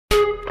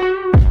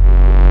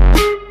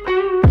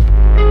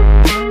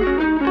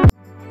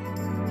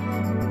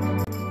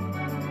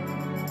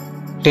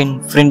10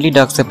 friendly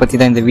dogs பற்றி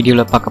தான் இந்த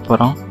வீடியோவில் பார்க்க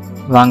போகிறோம்.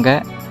 வாங்க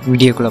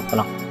வீடியோக்குள்ளே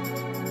போகலாம்.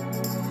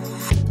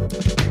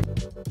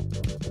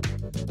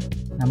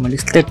 நம்ம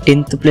லிஸ்ட்டில்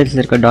 10th பிளேஸில்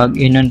இருக்க டாக்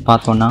என்னன்னு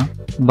பார்த்தோன்னா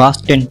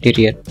பாஸ்டன்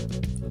டெரியர்.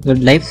 இதோட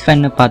லைஃப்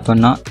ஸ்பேன்னு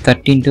பார்த்தோன்னா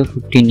 13 to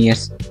 15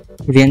 years.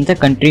 இது எந்த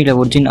கண்ட்ரியில்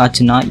ஒரிஜின்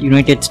ஆச்சுன்னா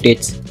யுனைடெட்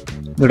ஸ்டேட்ஸ்.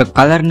 இதோட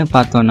கலர்னு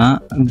பார்த்தோன்னா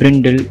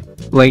பிரிண்டில்,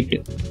 white,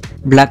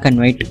 black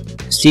and white,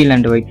 steel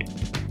and white.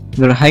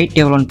 இதோட ஹைட்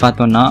எவ்வளோன்னு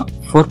பார்த்தோன்னா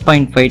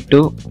 4.5 to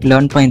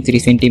 11.3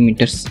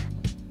 centimeters.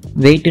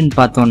 வெயிட்னு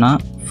பார்த்தோன்னா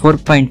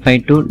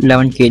 4.5 to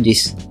 11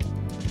 kgs.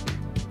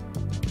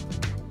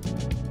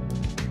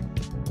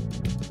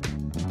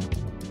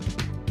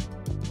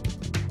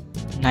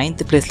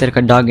 நைன்த் பிளேஸில்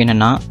இருக்க டாக்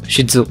என்னென்னா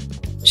ஷிட்ஸு.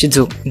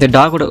 இந்த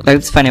டாகோட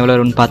லைஃப் ஸ்பேன் எவ்வளோ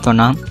வரும்னு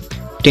பார்த்தோன்னா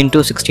 10 to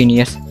 16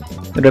 years.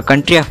 இதோட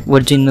கண்ட்ரி ஆஃப்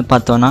ஒரிஜின்னு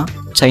பார்த்தோன்னா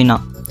சைனா.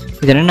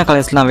 இது என்னென்ன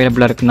கலர்ஸ்லாம்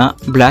அவைலபிளாக இருக்குன்னா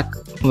black,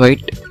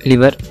 white,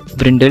 liver,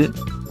 பிரிண்டில்,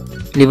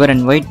 liver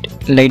and white,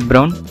 light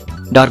brown,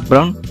 dark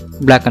brown,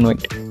 black and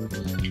white.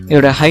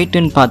 இதோட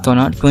ஹைட்டுன்னு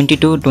பார்த்தோன்னா 20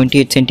 to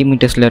 28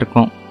 centimeters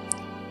இருக்கும்.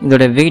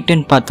 இதோட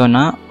வெயிட்டுன்னு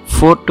பார்த்தோன்னா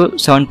 4 to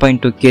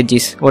 7.2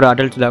 kgs ஒரு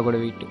அடல்ட் டாகோட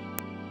வெயிட்.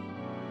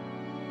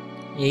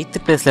 எயித்து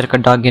பிளேஸில் இருக்க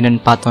டாக்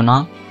என்னென்னு பார்த்தோன்னா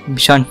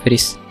பிஷான்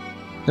ஃபெரிஸ்.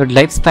 இதோட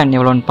லைஃப் ஸ்பேன்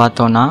எவ்வளோன்னு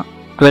பார்த்தோன்னா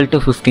 12 to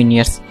 15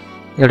 years.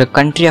 இதோட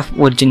கண்ட்ரி ஆஃப்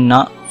ஒரிஜின்னா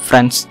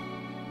ஃப்ரான்ஸ்.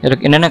 இதோட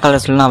என்னென்ன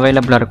கலர்ஸ்லாம்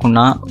அவைலபிளாக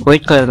இருக்கும்னா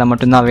ஒயிட் கலரில்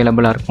மட்டும்தான்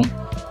அவைலபிளாக இருக்கும்.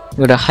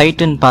 இதோட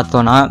ஹைட்டுன்னு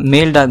பார்த்தோன்னா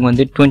மேல் டாக்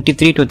வந்து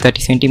 23 to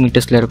 30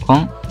 centimeters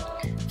இருக்கும்.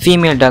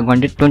 ஃபீமேல் டாக்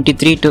வந்து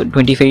 23 to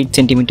 25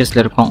 centimeters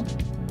இருக்கும்.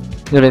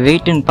 இதோட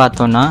வெயிட்டுன்னு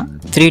பார்த்தோன்னா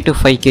 3 to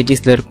 5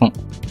 kgs இருக்கும்.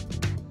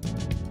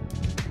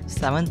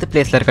 செவன்த்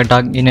பிளேஸில் இருக்க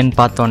டாக் என்னென்னு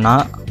பார்த்தோன்னா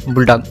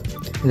புல்டாக்.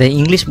 இதை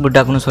இங்கிலீஷ்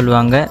புல்டாக்னு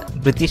சொல்லுவாங்க,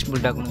 பிரிட்டிஷ்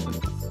புல்டாக்னு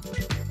சொல்லுவாங்க.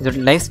 இதோட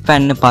லைஃப்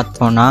ஸ்பேன்னு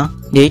பார்த்தோன்னா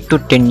 8 to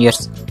 10 years.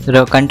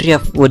 இதோட கண்ட்ரி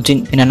ஆஃப்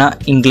ஒரிஜின் என்னென்னா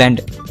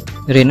இங்கிலாந்து.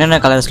 இதில் என்னென்ன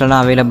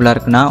கலர்ஸ்லாம் அவைலபிளாக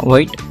இருக்குன்னா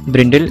ஒயிட்,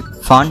 பிரிண்டில்,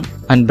 ஃபான்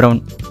அண்ட்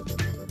ப்ரௌன்.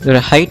 இதோட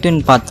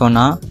ஹைட்டுன்னு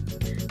பார்த்தோன்னா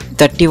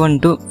 31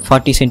 to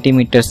 40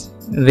 centimeters.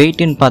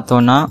 வெயிட்டுன்னு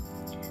பார்த்தோன்னா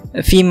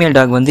ஃபீமேல்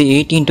டாக் வந்து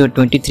 18 to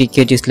 23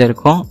 kgs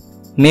இருக்கும்.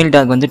 மேல்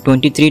டாக் வந்து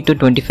 23 to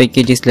 25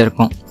 kgs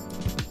இருக்கும்.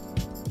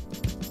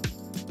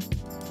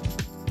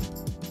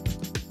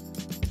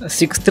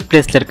 சிக்ஸ்த்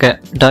பிளேஸில் இருக்க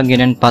டாக்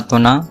என்னன்னு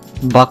பார்த்தோன்னா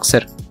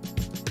பாக்ஸர்.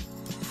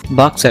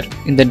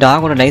 இந்த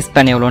டாகோட லைஃப்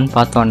ஸ்பேன் எவ்வளோன்னு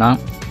பார்த்தோன்னா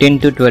 10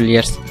 to 12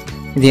 years.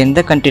 இது எந்த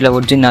கண்ட்ரியில்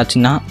ஒரிஜின்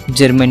ஆச்சுன்னா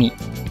ஜெர்மனி.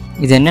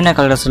 இது என்னென்ன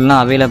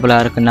கலர்ஸ்லாம்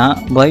அவைலபிளாக இருக்குன்னா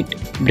ஒயிட்,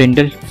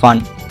 பிரிண்டில்,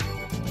 ஃபான்.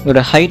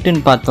 இதோட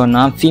ஹைட்டுன்னு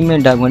பார்த்தோன்னா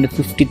ஃபீமேல் டாக் வந்து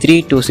 53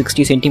 to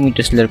 60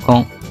 centimeters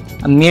இருக்கும்.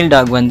 மேல்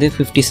டாக் வந்து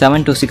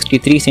 57 to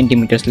 63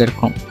 centimeters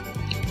இருக்கும்.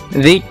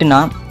 வெயிட்னா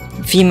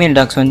ஃபீமேல்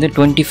டாக்ஸ் வந்து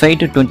 25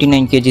 to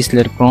 29 kgs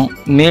இருக்கும்.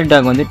 மேல்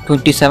டாக் வந்து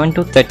 27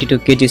 to 32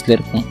 kgs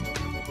இருக்கும்.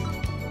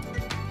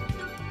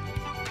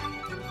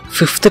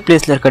 ஃபிஃப்த்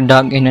பிளேஸில் இருக்க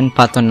டாக் என்னன்னு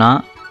பார்த்தோன்னா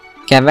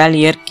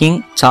கவாலியர் கிங்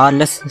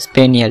சார்லஸ்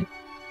ஸ்பேனியல்.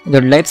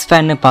 இதோட லைஃப்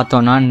ஸ்பேன்னு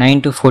பார்த்தோன்னா 9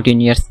 to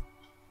 14 years.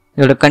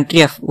 இதோட கண்ட்ரி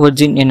ஆஃப்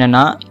ஒரிஜின்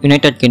என்னென்னா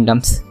யுனைடெட்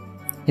கிங்டம்ஸ்.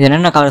 இது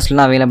என்னென்ன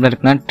கலர்ஸ்லாம் அவைலபிளாக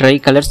இருக்குன்னா try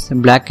colours,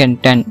 black and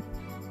tan,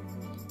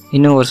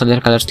 இன்னும் ஒரு சில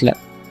கலர்ஸில்.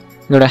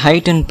 இதோட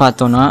ஹைட்டுன்னு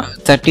பார்த்தோன்னா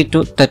 30 to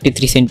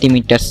 33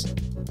 centimeters.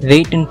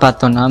 வெயிட்டுன்னு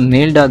பார்த்தோன்னா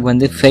மேல் டாக்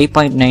வந்து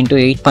 5.9 to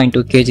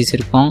 8.2 kgs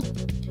இருக்கும்.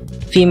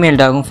 ஃபீமேல்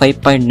டாகும்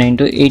 5.9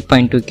 to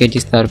 8.2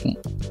 kgs தான் இருக்கும்.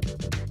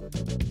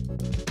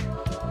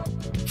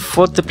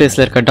 ஃபோர்த்து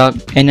பிளேஸில் இருக்க டாக்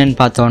என்னன்னு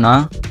பார்த்தோன்னா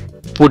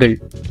பூடல்.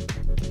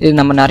 இது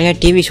நம்ம நிறையா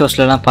டிவி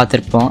ஷோஸ்லலாம்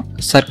பார்த்துருப்போம்.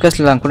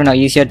 சர்க்கஸ்லாம் கூட நான்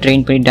ஈஸியாக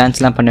ட்ரெயின் பண்ணி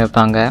டான்ஸ்லாம் பண்ணி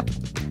வைப்பாங்க.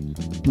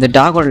 இந்த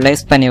டாகோட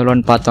லைஃப் ஸ்பேன்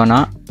எவ்வளோன்னு பார்த்தோன்னா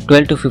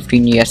 12 to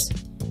 15 years.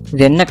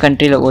 இது என்ன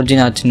கண்ட்ரியில்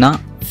ஒரிஜின் ஆச்சுன்னா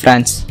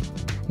ஃப்ரான்ஸ்.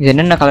 இது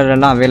என்னென்ன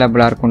கலர்லாம்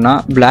அவைலபிளாக இருக்குன்னா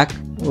black,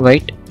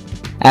 white,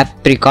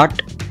 apricot,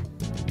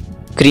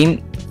 cream,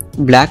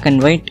 black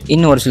and white,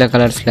 இன்னும் ஒரு சில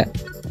கலர்ஸில்.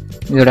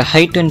 இதோட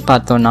ஹைட்டுன்னு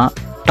பார்த்தோன்னா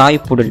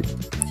டாய் புடல்.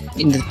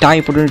 இந்த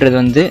டாய் புடல்ன்றது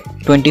வந்து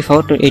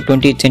 24 to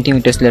 28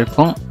 centimeters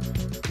இருக்கும்.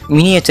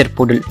 மினியேச்சர்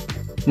புடல்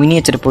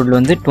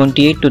வந்து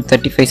 28 to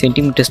 35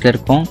 centimeters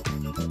இருக்கும்.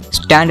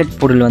 ஸ்டாண்டர்ட்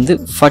புடல் வந்து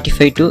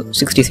 45 to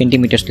 60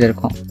 centimeters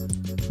இருக்கும்.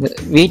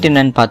 வெயிட்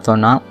என்னன்னு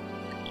பார்த்தோன்னா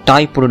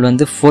டாய் புடல்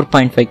வந்து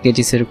 4.5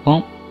 kgs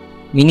இருக்கும்.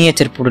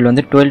 மினியேச்சர் புடல்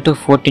வந்து 12 to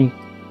 14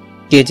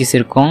 kgs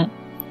இருக்கும்.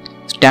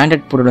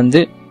 ஸ்டாண்டர்ட் புடல்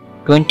வந்து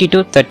 20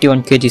 to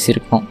 31 kgs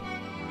இருக்கும்.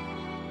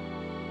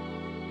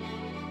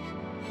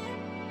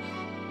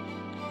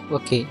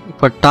 ஓகே,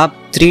 இப்போ டாப்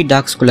 3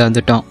 டாக்ஸ்குள்ளே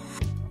வந்துட்டோம்.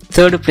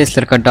 தேர்டு பிளேஸில்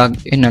இருக்க டாக்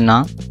என்னென்னா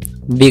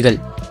பீகல்.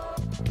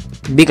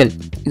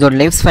 இதோட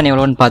லைஃப் ஸ்பேன்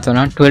எவ்வளோன்னு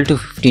பார்த்தோன்னா 12 to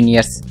 15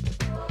 years.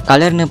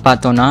 கலர்னு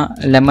பார்த்தோன்னா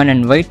lemon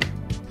and white,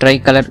 try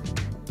colour,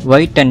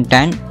 white and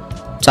tan,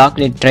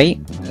 chocolate try,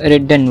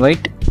 red and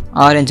white,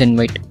 orange and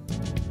white.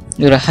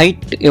 இதோட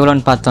ஹைட்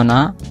எவ்வளோன்னு பார்த்தோன்னா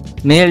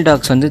மேல்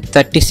டாக்ஸ் வந்து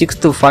 36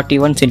 to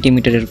 41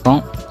 centimeter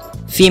இருக்கும்.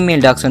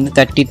 ஃபீமேல் டாக்ஸ் வந்து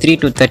 33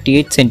 to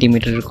 38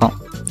 centimeter இருக்கும்.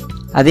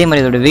 அதே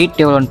மாதிரி இதோட வெயிட்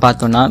எவ்வளோன்னு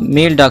பார்த்தோன்னா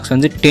மேல் டாக்ஸ்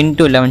வந்து 10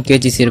 to 11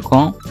 kgs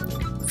இருக்கும்.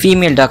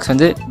 ஃபீமேல் டாக்ஸ்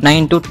வந்து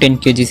 9 to 10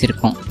 kgs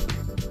இருக்கும்.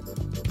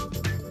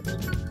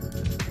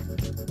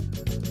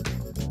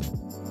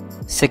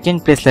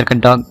 செகண்ட் பிளேஸில் இருக்க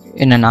டாக்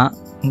என்னென்னா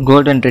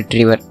கோல்டன்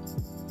ரெட்ரீவர்.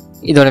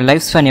 இதோட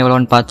லைஃப் ஸ்பேன்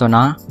எவ்வளோன்னு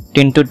பார்த்தோன்னா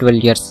 10 to 12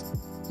 இயர்ஸ்.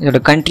 இதோட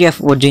கண்ட்ரி ஆஃப்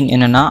ஒரிஜின்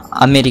என்னென்னா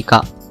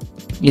அமெரிக்கா.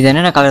 இது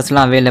என்னென்ன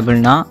கலர்ஸ்லாம்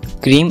அவைலபிள்னா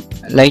cream,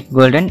 light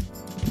golden,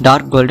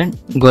 dark golden,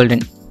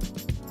 golden.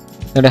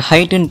 இதோட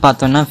ஹைட்டுன்னு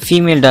பார்த்தோன்னா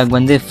ஃபீமேல் டாக்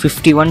வந்து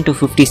 51 to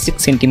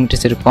 56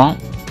 சென்டிமீட்டர்ஸ் இருக்கும்.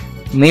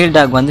 மேல்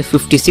டாக் வந்து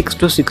 56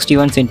 to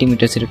 61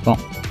 சென்டிமீட்டர்ஸ் இருக்கும்.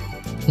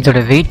 இதோட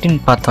வெயிட்டுன்னு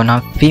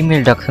பார்த்தோன்னா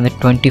ஃபீமேல் டாக்ஸ் வந்து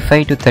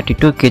 25 to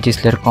 32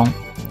 கேஜிஸில் இருக்கும்.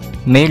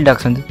 மேல்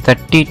டாக்ஸ் வந்து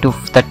 30 to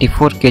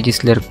 34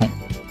 கேஜிஸில் இருக்கும்.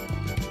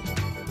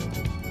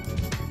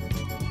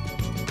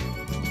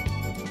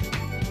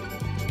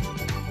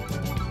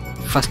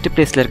 ஃபஸ்ட்டு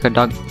ப்ளேஸில் இருக்க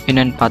டாக்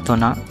என்னென்னு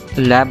பார்த்தோன்னா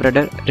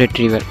லேப்ரடர்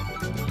ரெட்ரீவர்.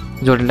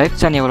 இதோட லைஃப்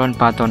ஸ்பேன் எவ்வளோன்னு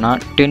பார்த்தோன்னா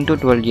 10 to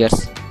 12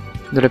 இயர்ஸ்.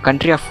 இதோட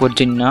கண்ட்ரி ஆஃப்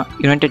ஒரிஜின்னா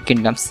யுனைடெட்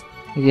கிங்டம்ஸ்.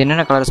 இது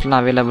என்னென்ன கலர்ஸ்லாம்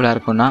அவைலபிளாக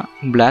இருக்குன்னா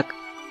பிளாக்,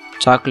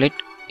 சாக்லேட்,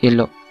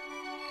 எல்லோ.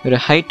 இதோட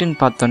ஹைட்டுன்னு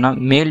பார்த்தோன்னா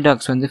மேல்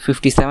டாக்ஸ் வந்து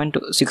 57 to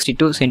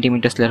 62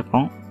 சென்டிமீட்டர்ஸில்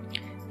இருக்கும்.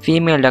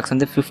 ஃபீமேல் டாக்ஸ்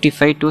வந்து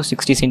 55 to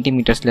 60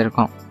 சென்டிமீட்டர்ஸில்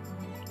இருக்கும்.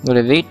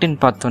 இதோட வெயிட்டுன்னு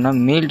பார்த்தோன்னா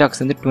மேல் டாக்ஸ்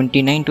வந்து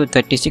 29 to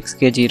 36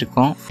 கேஜி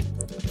இருக்கும்.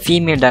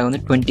 ஃபீமேல் டாக்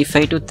வந்து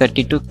 25 to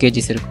 32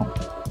 கேஜிஸ் இருக்கும்.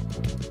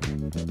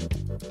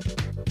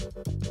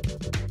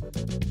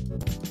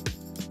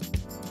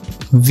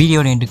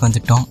 வீடியோட எண்டுக்கு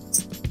வந்துட்டோம்.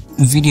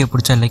 வீடியோ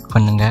பிடிச்சா லைக்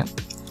பண்ணுங்கள்.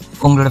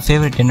 உங்களோட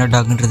ஃபேவரட் என்ன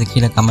டாக்ன்றது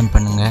கீழே கமெண்ட்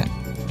பண்ணுங்கள்.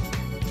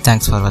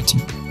 தேங்க்ஸ் ஃபார்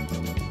வாட்சிங்.